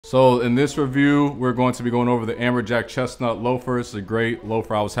So in this review, we're going to be going over the Amberjack Chestnut Loafer. It's a great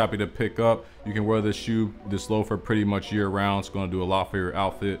loafer I was happy to pick up. You can wear this loafer pretty much year round. It's going to do a lot for your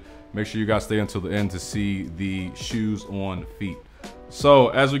outfit. Make sure you guys stay until the end to see the shoes on feet. So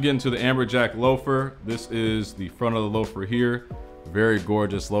as we get into the Amberjack Loafer, this is the front of the loafer here. Very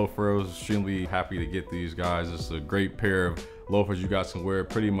gorgeous loafer. I was extremely happy to get these guys. It's a great pair of loafers you guys can wear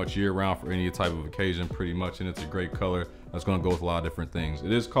pretty much year round for any type of occasion pretty much, and it's a great color that's going to go with a lot of different things.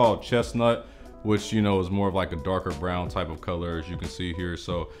 It is called Chestnut, which you know is more of like a darker brown type of color, as you can see here.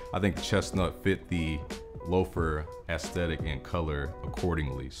 So I think the Chestnut fit the loafer aesthetic and color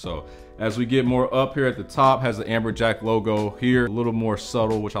accordingly. So as we get more up here at the top, has the Amberjack logo here, a little more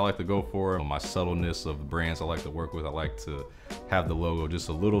subtle, which I like to go for. My subtleness of the brands I like to work with, I like to have the logo just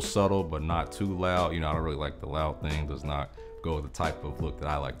a little subtle but not too loud. You know, I don't really like the loud thing. Does not go with the type of look that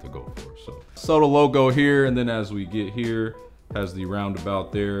I like to go for. So subtle logo here, and then as we get here, has the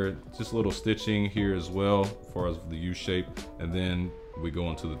roundabout there, just a little stitching here as well as far as the U shape, and then we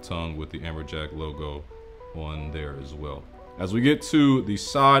go into the tongue with the Amberjack logo on there as well. As we get to the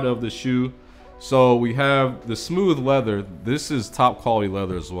side of the shoe, so we have the smooth leather. This is top quality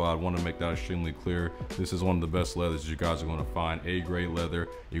leather as well. I want to make that extremely clear. This is one of the best leathers you guys are going to find. A-grade leather.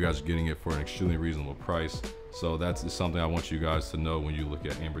 You guys are getting it for an extremely reasonable price. So that's something I want you guys to know when you look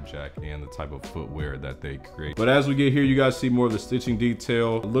at Amberjack and the type of footwear that they create. But as we get here, you guys see more of the stitching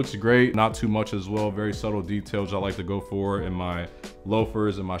detail. It looks great, not too much as well. Very subtle details I like to go for in my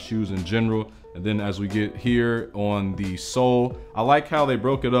loafers and my shoes in general. And then as we get here on the sole, I like how they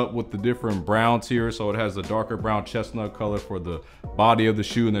broke it up with the different browns here. So it has the darker brown chestnut color for the body of the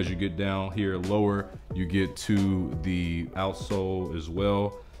shoe. And as you get down here lower, you get to the outsole as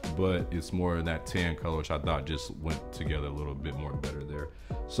well. But it's more in that tan color, which I thought just went together a little bit more better there.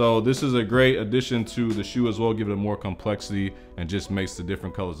 So this is a great addition to the shoe as well, give it more complexity and just makes the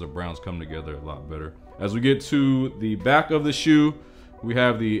different colors of browns come together a lot better. As we get to the back of the shoe, we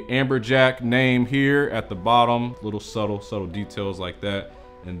have the Amberjack name here at the bottom, little subtle details like that.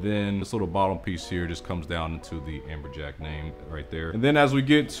 And then this little bottom piece here just comes down into the Amberjack name right there. And then as we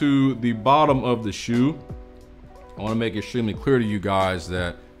get to the bottom of the shoe, I want to make it extremely clear to you guys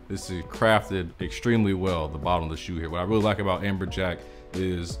that this is crafted extremely well, the bottom of the shoe here. What I really like about Amberjack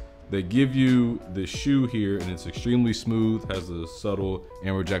is they give you the shoe here and it's extremely smooth, has a subtle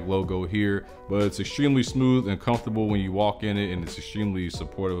Amberjack logo here, but it's extremely smooth and comfortable when you walk in it, and it's extremely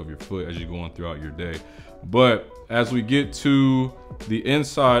supportive of your foot as you're going throughout your day. But as we get to the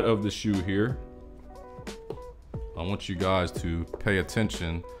inside of the shoe here, I want you guys to pay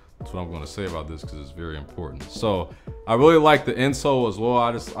attention. That's what I'm going to say about this because it's very important. So I really like the insole as well.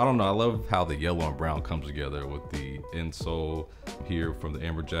 I don't know, I love how the yellow and brown comes together with the insole here from the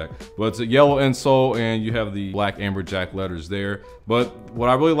Amberjack. But it's a yellow insole and you have the black Amberjack letters there. But what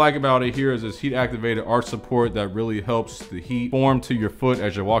I really like about it here is this heat activated arch support that really helps the heat form to your foot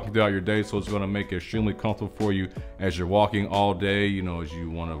as you're walking throughout your day. So it's going to make it extremely comfortable for you as you're walking all day, you know, as you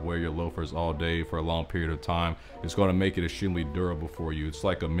want to wear your loafers all day for a long period of time. It's going to make it extremely durable for you. It's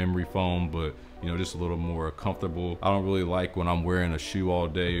like a memory foam, but you know, just a little more comfortable. I don't really like when I'm wearing a shoe all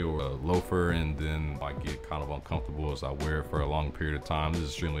day or a loafer and then I get kind of uncomfortable as I wear it for a long period of time. This is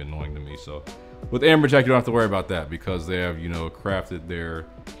extremely annoying to me. So with Amberjack, you don't have to worry about that because they have, you know, crafted their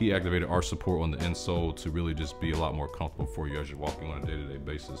heat activated arch support on the insole to really just be a lot more comfortable for you as you're walking on a day-to-day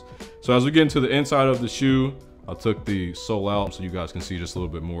basis. So as we get into the inside of the shoe, I took the sole out so you guys can see just a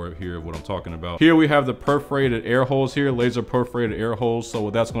little bit more here of what I'm talking about. Here we have the perforated air holes here, laser perforated air holes. So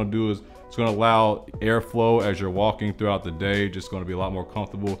what that's going to do is it's going to allow airflow as you're walking throughout the day. Just going to be a lot more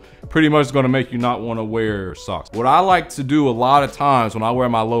comfortable. Pretty much it's going to make you not want to wear socks. What I like to do a lot of times when I wear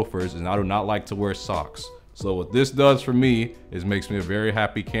my loafers is I do not like to wear socks. So what this does for me is makes me a very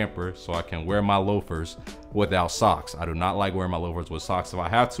happy camper so I can wear my loafers without socks. I do not like wearing my loafers with socks. If I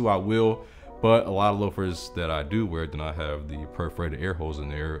have to, I will. But a lot of loafers that I do wear do not have the perforated air holes in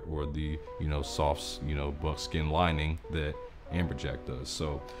there or the, you know, soft, you know, buckskin lining that Amberjack does.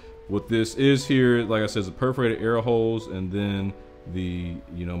 So what this is here, like I said, is the perforated air holes, and then the,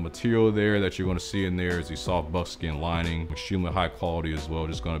 you know, material there that you're going to see in there is the soft buckskin lining, extremely high quality as well.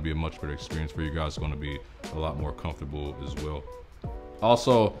 Just going to be a much better experience for you guys. It's going to be a lot more comfortable as well.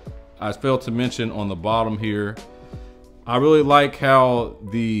 Also, I failed to mention on the bottom here, I really like how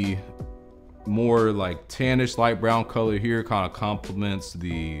the more like tannish light brown color here kind of complements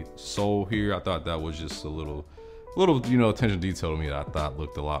the sole here. I thought that was just a little, you know, attention to detail to me that I thought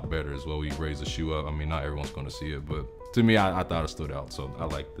looked a lot better as well. We raise the shoe up. I mean, not everyone's going to see it, but to me, I thought it stood out. So I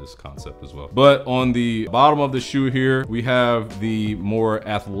like this concept as well. But on the bottom of the shoe here, we have the more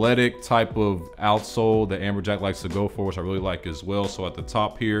athletic type of outsole that Amberjack likes to go for, which I really like as well. So at the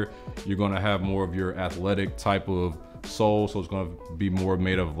top here, you're gonna have more of your athletic type of sole, so it's going to be more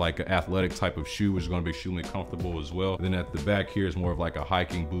made of like an athletic type of shoe, which is going to be extremely comfortable as well. And then at the back here is more of like a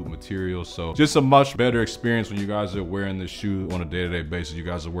hiking boot material, so just a much better experience when you guys are wearing this shoe on a day-to-day basis. You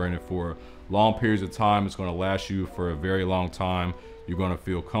guys are wearing it for long periods of time. It's going to last you for a very long time. You're going to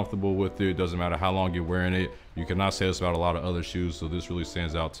feel comfortable with it. It doesn't matter how long you're wearing it. You cannot say this about a lot of other shoes, so this really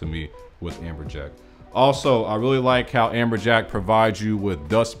stands out to me with Amberjack. Also, I really like how Amberjack provides you with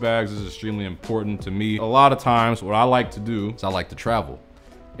dust bags. This is extremely important to me. A lot of times, what I like to do is I like to travel.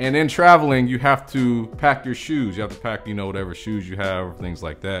 And in traveling, you have to pack your shoes. You have to pack, you know, whatever shoes you have, things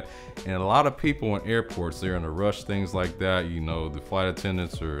like that. And a lot of people in airports, they're in a rush, things like that. You know, the flight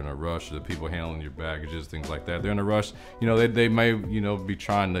attendants are in a rush, the people handling your baggages, things like that. They're in a rush. You know, they may, you know, be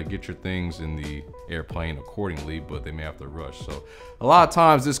trying to get your things in the airplane accordingly, but they may have to rush. So a lot of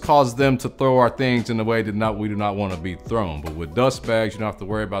times this causes them to throw our things in a way that we do not want to be thrown. But with dust bags, you don't have to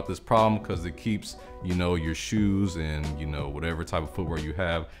worry about this problem because it keeps, you know, your shoes and, you know, whatever type of footwear you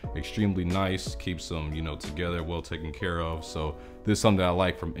have extremely nice, keeps them, you know, together, well taken care of. So this is something that I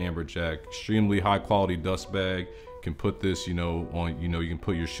like from Amberjack. Extremely high quality dust bag. You can put this, you know, on, you know, you can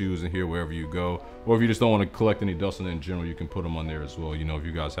put your shoes in here wherever you go, or if you just don't want to collect any dust in general, you can put them on there as well. You know, if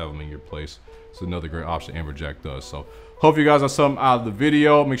you guys have them in your place, it's another great option Amberjack does. So hope you guys got something out of the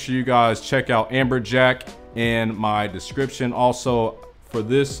video. Make sure you guys check out Amberjack in my description. Also for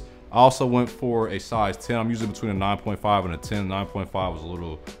this, I also went for a size 10. I'm usually between a 9.5 and a 10. 9.5 was a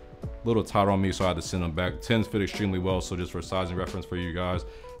little tight on me, so I had to send them back. 10s fit extremely well, so just for sizing reference for you guys.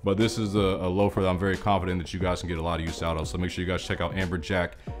 But this is a loafer that I'm very confident that you guys can get a lot of use out of. So make sure you guys check out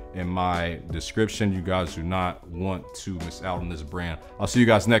Amberjack in my description. You guys do not want to miss out on this brand. I'll see you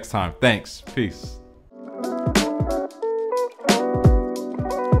guys next time. Thanks. Peace.